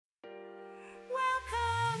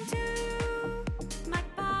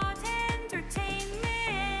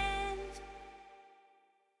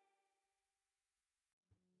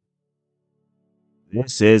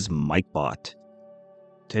This is MikeBot.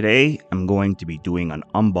 Today I'm going to be doing an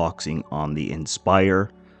unboxing on the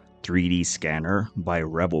Inspire 3D scanner by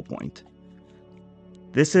Revopoint.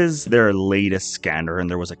 This is their latest scanner and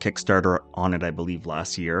there was a Kickstarter on it I believe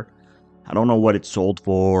last year. I don't know what it sold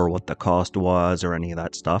for or what the cost was or any of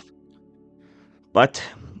that stuff. But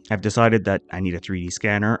I've decided that I need a 3D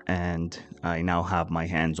scanner and I now have my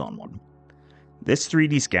hands on one. This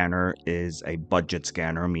 3D scanner is a budget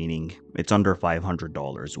scanner, meaning it's under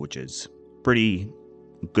 $500, which is pretty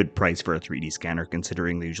good price for a 3D scanner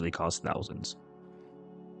considering they usually cost thousands.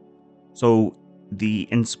 So the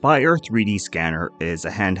Inspire 3D scanner is a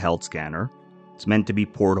handheld scanner. It's meant to be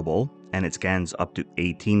portable and it scans up to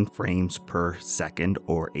 18 frames per second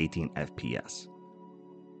or 18 FPS.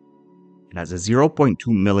 It has a 0.2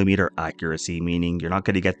 millimeter accuracy, meaning you're not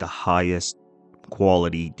going to get the highest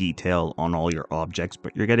quality detail on all your objects,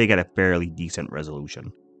 but you're going to get a fairly decent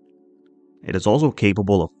resolution. It is also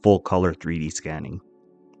capable of full color 3D scanning.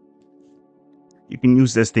 You can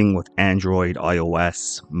use this thing with Android,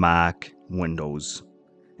 iOS, Mac, Windows,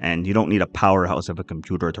 and you don't need a powerhouse of a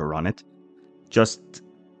computer to run it. Just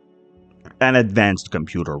an advanced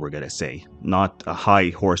computer, we're going to say. Not a high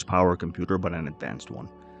horsepower computer, but an advanced one.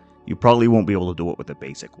 You probably won't be able to do it with a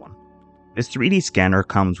basic one. This 3D scanner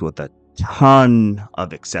comes with a ton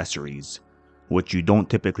of accessories, which you don't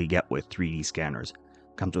typically get with 3D scanners.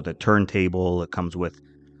 It comes with a turntable, it comes with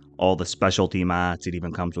all the specialty mats, it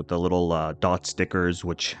even comes with the little dot stickers,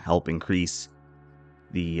 which help increase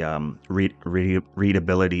the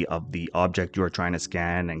readability of the object you're trying to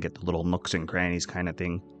scan and get the little nooks and crannies kind of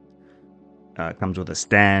thing. It comes with a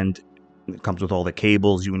stand, it comes with all the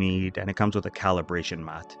cables you need, and it comes with a calibration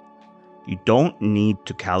mat. You don't need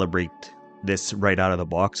to calibrate this right out of the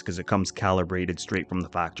box because it comes calibrated straight from the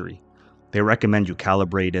factory. They recommend you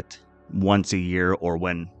calibrate it once a year or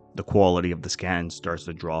when the quality of the scan starts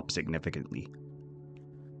to drop significantly.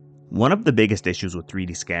 One of the biggest issues with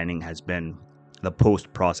 3D scanning has been the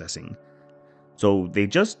post-processing. So they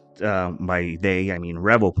just, by they, I mean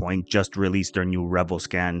Revopoint, just released their new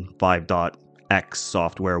RevoScan 5.x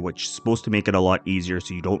software, which is supposed to make it a lot easier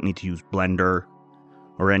so you don't need to use Blender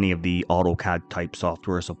or any of the AutoCAD type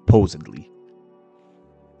software, supposedly.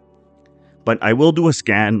 But I will do a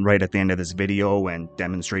scan right at the end of this video and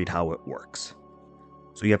demonstrate how it works.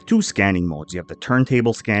 So you have two scanning modes. You have the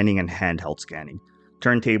turntable scanning and handheld scanning.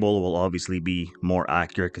 Turntable will obviously be more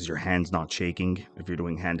accurate because your hand's not shaking if you're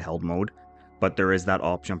doing handheld mode. But there is that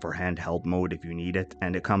option for handheld mode if you need it.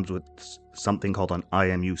 And it comes with something called an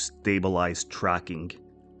IMU stabilized tracking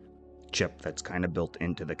chip that's kind of built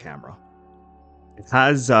into the camera. It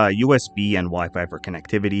has USB and Wi-Fi for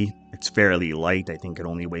connectivity. It's fairly light. I think it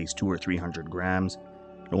only weighs 200 or 300 grams.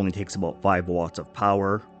 It only takes about 5 watts of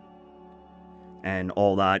power. And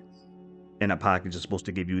all that in a package is supposed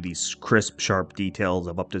to give you these crisp, sharp details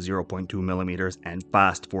of up to 0.2 millimeters and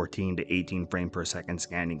fast 14 to 18 frame per second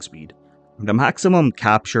scanning speed. The maximum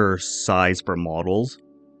capture size for models,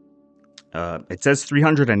 it says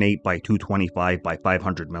 308 by 225 by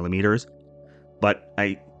 500 millimeters, but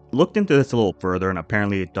I looked into this a little further and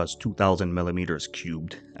apparently it does 2000 millimeters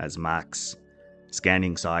cubed as max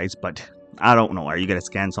scanning size, but I don't know. Are you going to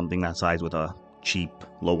scan something that size with a cheap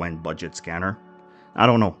low-end budget scanner? I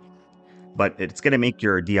don't know. But it's going to make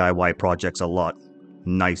your DIY projects a lot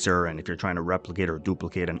nicer, and if you're trying to replicate or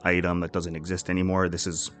duplicate an item that doesn't exist anymore, this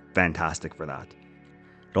is fantastic for that.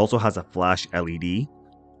 It also has a flash LED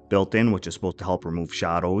built in, which is supposed to help remove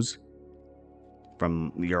shadows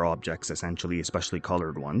from your objects, essentially, especially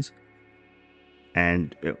colored ones.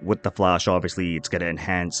 And with the flash, obviously, it's going to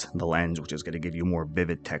enhance the lens, which is going to give you more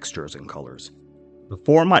vivid textures and colors. The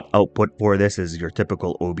format output for this is your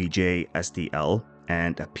typical OBJ STL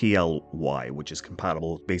and a PLY, which is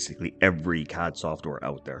compatible with basically every CAD software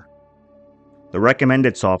out there. The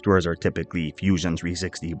recommended softwares are typically Fusion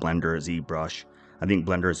 360, Blender, ZBrush. I think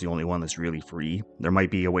Blender is the only one that's really free. There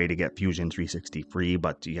might be a way to get Fusion 360 free,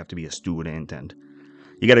 but you have to be a student and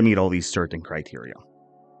you got to meet all these certain criteria.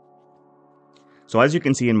 So as you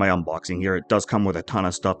can see in my unboxing here, it does come with a ton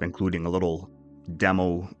of stuff, including a little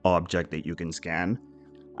demo object that you can scan.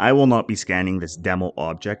 I will not be scanning this demo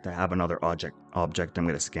object. I have another object I'm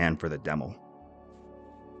going to scan for the demo.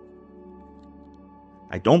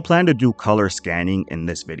 I don't plan to do color scanning in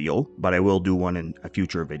this video, but I will do one in a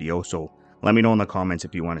future video, so let me know in the comments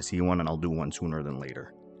if you want to see one and I'll do one sooner than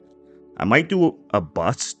later. I might do a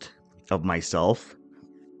bust of myself.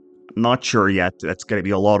 Not sure yet. That's going to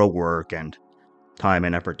be a lot of work and time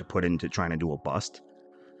and effort to put into trying to do a bust.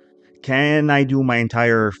 Can I do my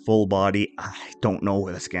entire full body? I don't know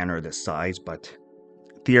with a scanner this size, but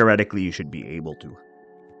theoretically you should be able to.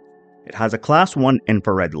 It has a class 1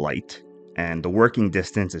 infrared light, and the working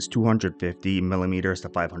distance is 250 millimeters to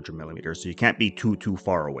 500 millimeters, so you can't be too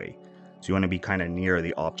far away. So you want to be kind of near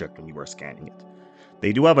the object when you are scanning it.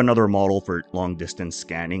 They do have another model for long distance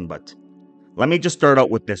scanning, but let me just start out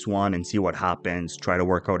with this one and see what happens, try to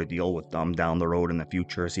work out a deal with them down the road in the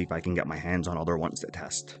future, see if I can get my hands on other ones to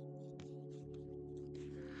test.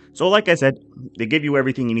 So like I said, they give you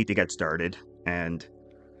everything you need to get started, and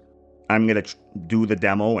I'm going to do the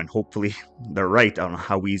demo, and hopefully they're right on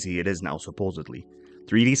how easy it is now, supposedly.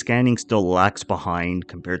 3D scanning still lags behind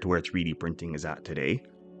compared to where 3D printing is at today.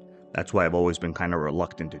 That's why I've always been kind of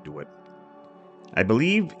reluctant to do it. I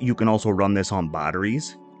believe you can also run this on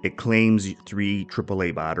batteries. It claims 3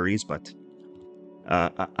 AAA batteries, but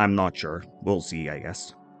I'm not sure. We'll see, I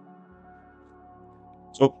guess.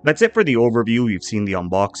 So that's it for the overview. You've seen the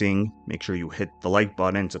unboxing. Make sure you hit the like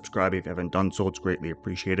button, subscribe if you haven't done so. It's greatly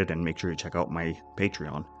appreciated, and make sure you check out my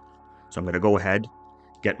Patreon. So I'm going to go ahead,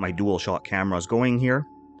 get my dual shot cameras going here,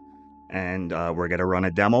 and we're going to run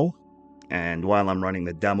a demo. And while I'm running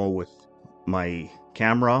the demo with my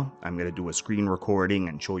camera, I'm going to do a screen recording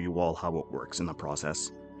and show you all how it works in the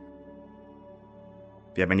process.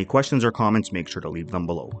 If you have any questions or comments, make sure to leave them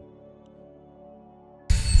below.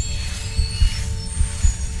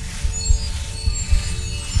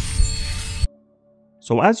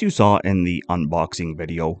 So as you saw in the unboxing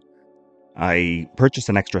video, I purchased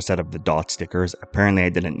an extra set of the dot stickers. Apparently I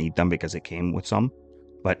didn't need them because it came with some,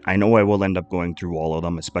 but I know I will end up going through all of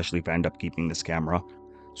them, especially if I end up keeping this camera.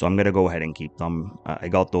 So I'm going to go ahead and keep them. I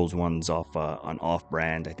got those ones off an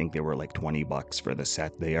off-brand. I think they were like 20 bucks for the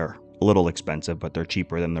set. They are a little expensive, but they're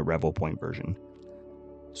cheaper than the Revopoint version.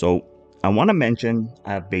 So I want to mention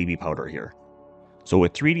I have baby powder here. So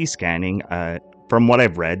with 3D scanning, from what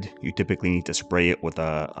I've read, you typically need to spray it with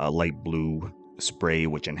a light blue spray,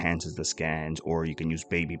 which enhances the scans, or you can use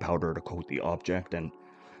baby powder to coat the object, and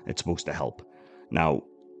it's supposed to help. Now,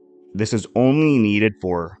 this is only needed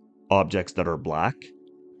for objects that are black,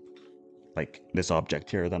 like this object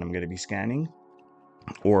here that I'm going to be scanning,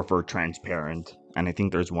 or for transparent, and I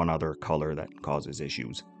think there's one other color that causes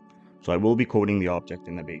issues. So I will be coating the object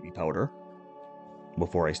in the baby powder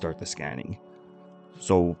before I start the scanning.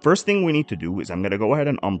 So first thing we need to do is I'm going to go ahead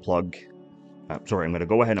and plug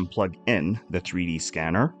in the 3D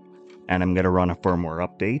scanner, and I'm going to run a firmware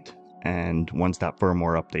update. And once that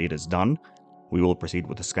firmware update is done, we will proceed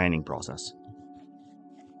with the scanning process.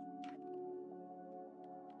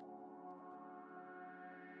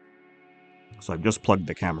 So I've just plugged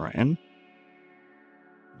the camera in,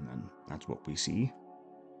 and then that's what we see.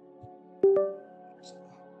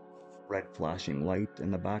 Red flashing light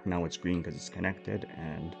in the back. Now it's green because it's connected,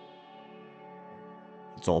 and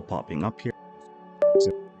it's all popping up here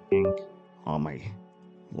on my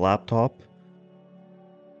laptop.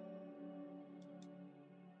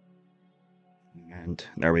 And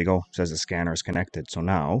there we go. It says the scanner is connected. So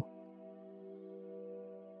now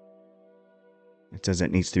it says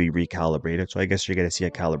it needs to be recalibrated. So I guess you're going to see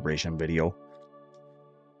a calibration video.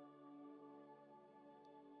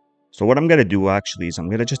 So what I'm going to do actually is I'm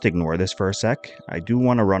going to just ignore this for a sec. I do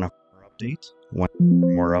want to run a update. One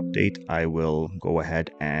more update, I will go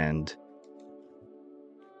ahead and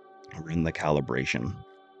run the calibration.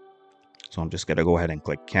 So I'm just going to go ahead and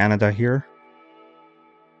click Canada here,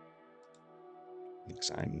 because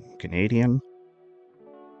I'm Canadian.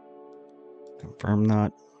 Confirm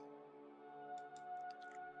that.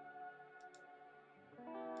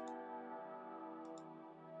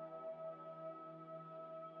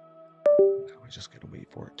 Now I just got to wait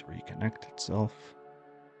for it to reconnect itself.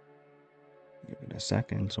 Give it a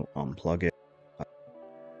second, so unplug it.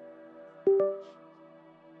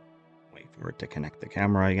 Wait for it to connect the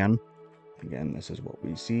camera again. Again, this is what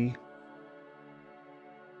we see.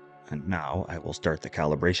 And now I will start the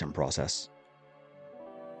calibration process.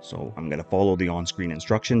 So I'm going to follow the on-screen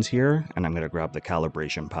instructions here, and I'm going to grab the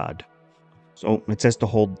calibration pad. So it says to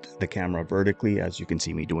hold the camera vertically, as you can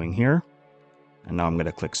see me doing here. And now I'm going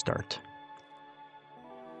to click start.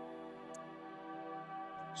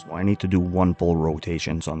 So I need to do one full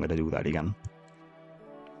rotation, so I'm going to do that again.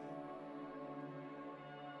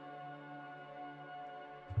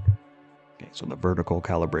 Okay, so the vertical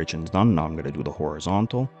calibration is done. Now I'm going to do the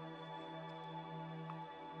horizontal.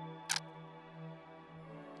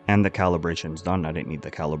 And the calibration is done. I didn't need the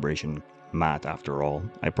calibration mat after all.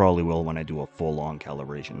 I probably will when I do a full-on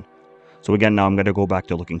calibration. So again, now I'm going to go back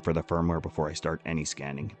to looking for the firmware before I start any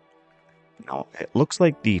scanning. Now, it looks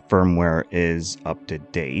like the firmware is up to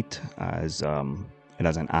date, as it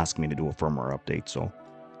doesn't ask me to do a firmware update, so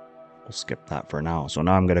we'll skip that for now. So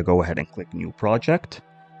now I'm going to go ahead and click New Project.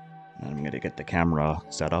 I'm going to get the camera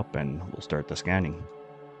set up and we'll start the scanning.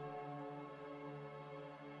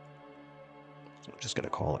 So I'm just going to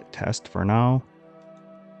call it test for now.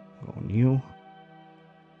 Go new.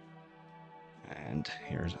 And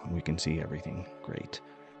here's, we can see everything. Great.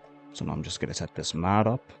 So now I'm just going to set this mat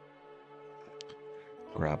up.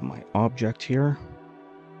 Grab my object here.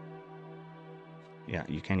 Yeah,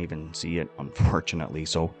 you can't even see it, unfortunately.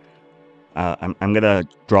 So I'm going to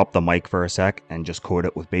drop the mic for a sec and just coat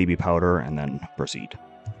it with baby powder and then proceed.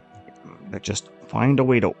 Just find a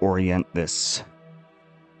way to orient this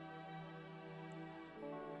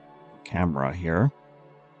camera here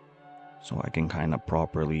so I can kind of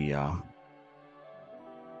properly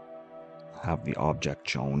have the object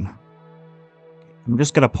shown. I'm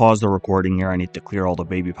just going to pause the recording here. I need to clear all the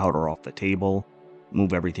baby powder off the table,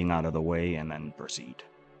 move everything out of the way, and then proceed.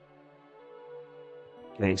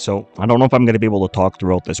 Okay, so I don't know if I'm going to be able to talk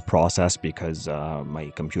throughout this process because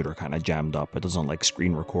my computer kind of jammed up. It doesn't like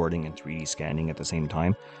screen recording and 3D scanning at the same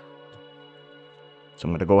time. So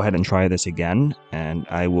I'm going to go ahead and try this again, and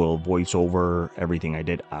I will voice over everything I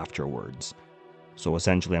did afterwards. So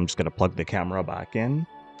essentially, I'm just going to plug the camera back in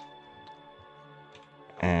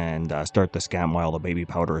and start the scan while the baby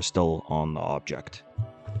powder is still on the object.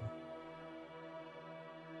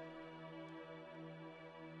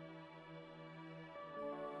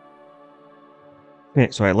 Okay,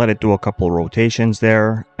 so I let it do a couple rotations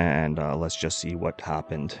there, and let's just see what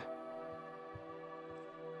happened.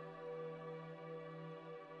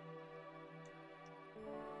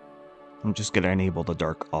 I'm just going to enable the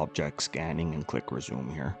dark object scanning and click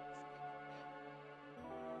resume here.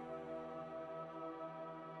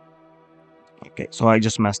 Okay, so I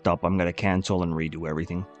just messed up. I'm going to cancel and redo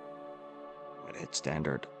everything. I'm going to hit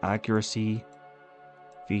standard accuracy,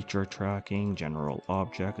 feature tracking, general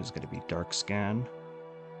object is going to be dark scan.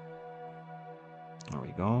 There we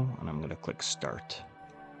go, and I'm going to click start.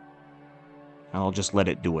 And I'll just let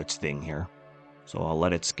it do its thing here. So I'll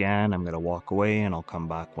let it scan, I'm going to walk away, and I'll come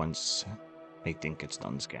back once I think it's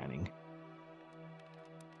done scanning.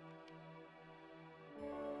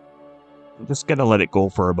 I'm just going to let it go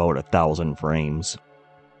for about 1,000 frames.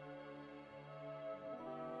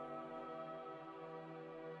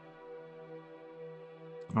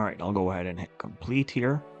 Alright, I'll go ahead and hit complete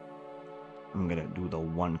here. I'm going to do the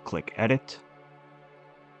one-click edit.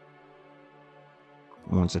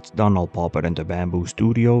 Once it's done, I'll pop it into Bamboo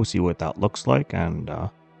Studio, see what that looks like, and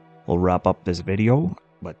we'll wrap up this video.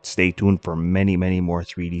 But stay tuned for many, many more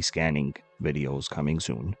 3D scanning videos coming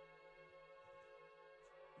soon.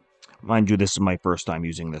 Mind you, this is my first time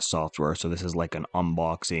using this software, so this is like an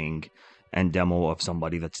unboxing and demo of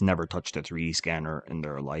somebody that's never touched a 3D scanner in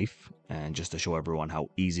their life, and just to show everyone how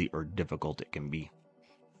easy or difficult it can be.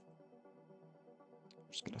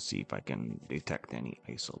 Just gonna see if I can detect any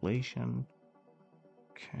isolation.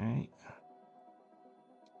 Okay.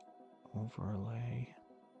 Overlay.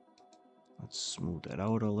 Let's smooth it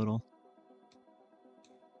out a little.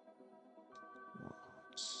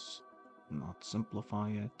 Let's not simplify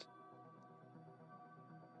it.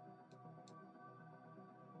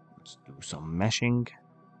 Let's do some meshing.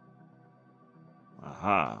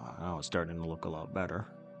 Aha, now it's starting to look a lot better.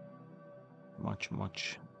 Much,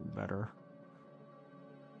 much better.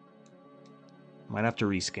 Might have to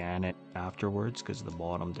rescan it afterwards because the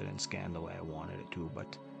bottom didn't scan the way I wanted it to,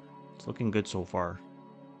 but it's looking good so far.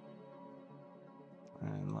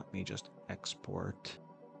 And let me just export.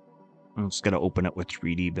 I'm just going to open it with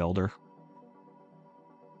 3D Builder.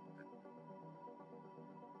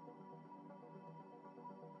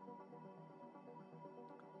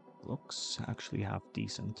 Looks actually half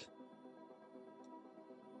decent.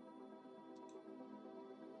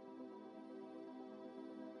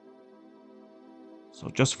 So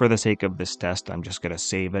just for the sake of this test, I'm just going to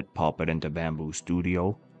save it, pop it into Bamboo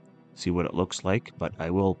Studio, see what it looks like, but I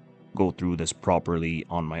will go through this properly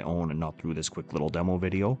on my own and not through this quick little demo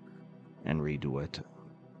video and redo it.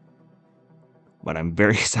 But I'm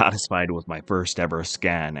very satisfied with my first ever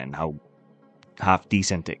scan and how half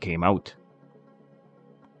decent it came out.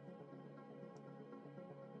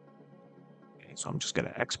 Okay, so I'm just going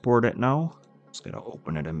to export it now. Just going to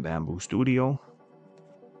open it in Bamboo Studio.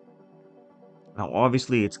 Now,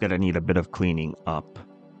 obviously, it's going to need a bit of cleaning up,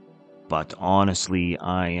 but honestly,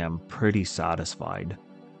 I am pretty satisfied.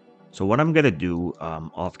 So what I'm going to do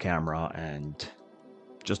off camera and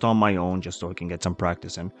just on my own, just so I can get some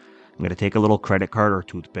practice in, I'm going to take a little credit card or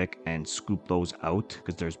toothpick and scoop those out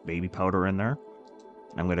because there's baby powder in there.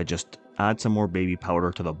 I'm going to just add some more baby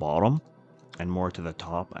powder to the bottom and more to the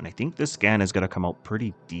top. And I think this scan is going to come out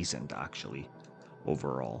pretty decent, actually,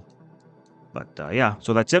 overall. But yeah,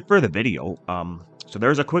 so that's it for the video. So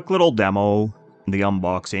there's a quick little demo, the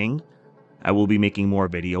unboxing. I will be making more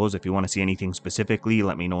videos. If you want to see anything specifically,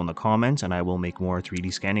 let me know in the comments, and I will make more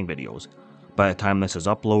 3D scanning videos. By the time this is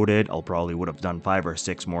uploaded, I'll probably would have done 5 or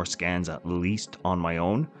 6 more scans at least on my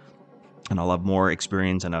own, and I'll have more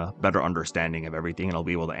experience and a better understanding of everything, and I'll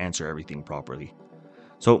be able to answer everything properly.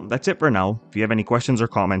 So that's it for now. If you have any questions or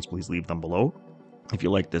comments, please leave them below. If you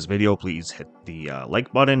liked this video, please hit the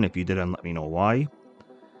like button. If you didn't, let me know why.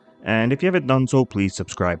 And if you haven't done so, please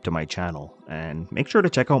subscribe to my channel. And make sure to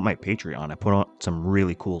check out my Patreon. I put on some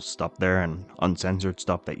really cool stuff there and uncensored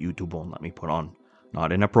stuff that YouTube won't let me put on.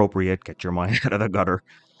 Not inappropriate, get your mind out of the gutter.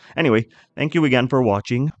 Anyway, thank you again for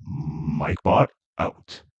watching. MikeBot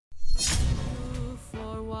out.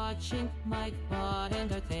 For watching MikeBot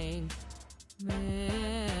Entertainment.